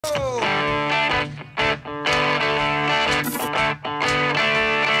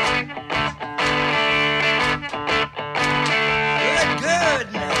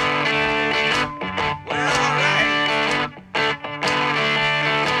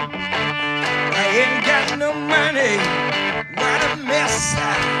Ain't got no money, what a mess.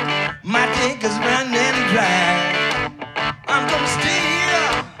 My tank is running dry. I'm gonna stay here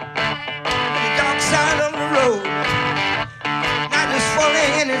on the dark side of the road. Night is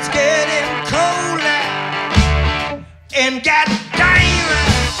falling and it's getting cold. Ain't got a dime.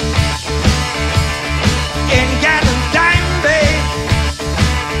 Ain't got a dime, babe.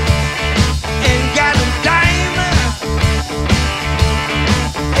 Ain't got a dime.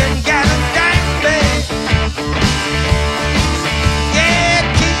 Ain't got a dime, babe. Yeah,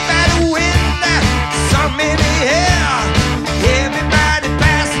 keep that wind, some in the air. Everybody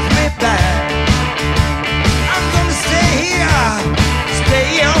passes me by. I'm gonna stay here, stay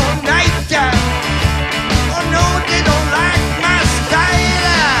all night. Oh no, they don't like my style.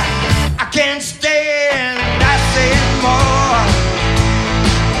 I can't stand nothing more,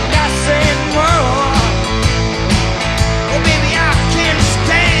 nothing more. Oh baby, I can't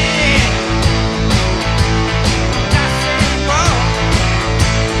stand nothing more.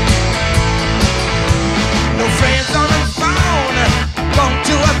 No friends on the phone, gone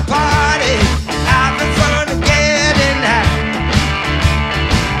to a party, having fun getting high.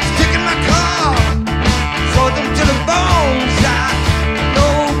 Sticking my car, for them to the bones. No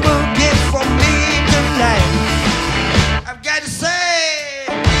boogie for me tonight. I've got to say,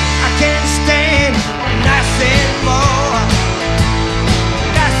 I can't stand nothing more,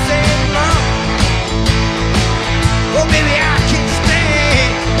 nothing more. Oh baby, I can't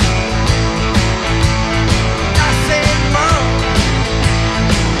stand nothing more.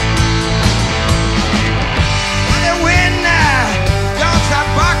 When dogs are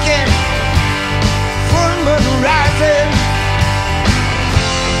barking, full moon rising.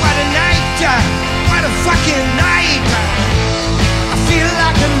 What a night, what a fucking night. I feel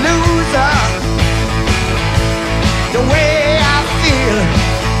like a loser. The way I feel,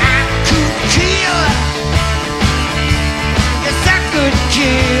 I could kill. Yes, I could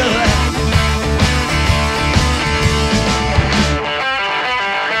kill.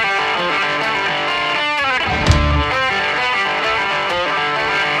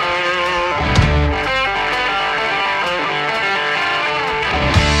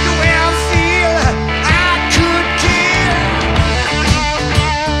 The way I feel, I could kill.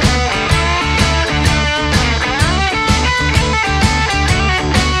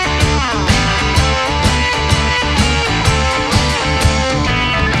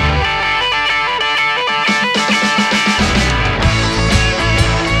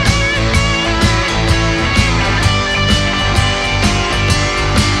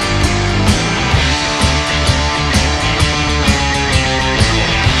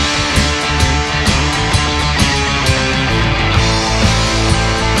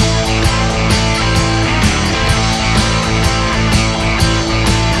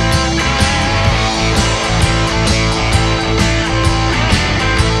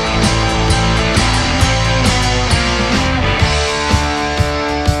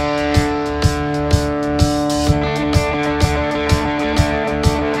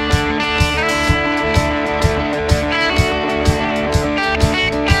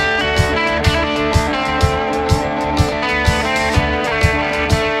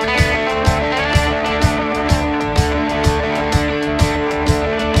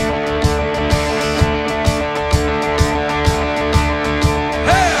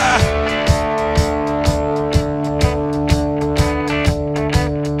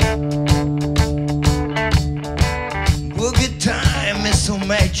 Boogie time is so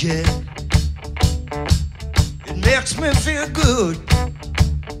magic. It makes me feel good.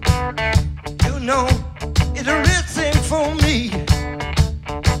 You know, it's a real thing for me.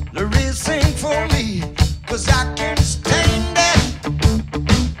 The real thing for me. 'Cause I can't stand it.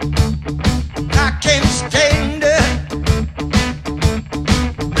 I can't stand it.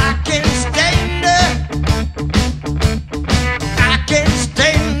 I can't stand it. I can't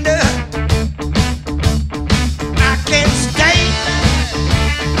stand it. I can't stand it.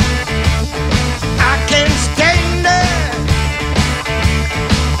 I can't stand it.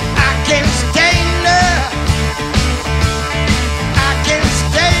 I can't stand it. I can't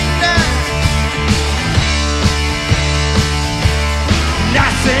stand it.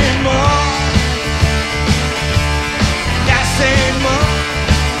 Nothing more.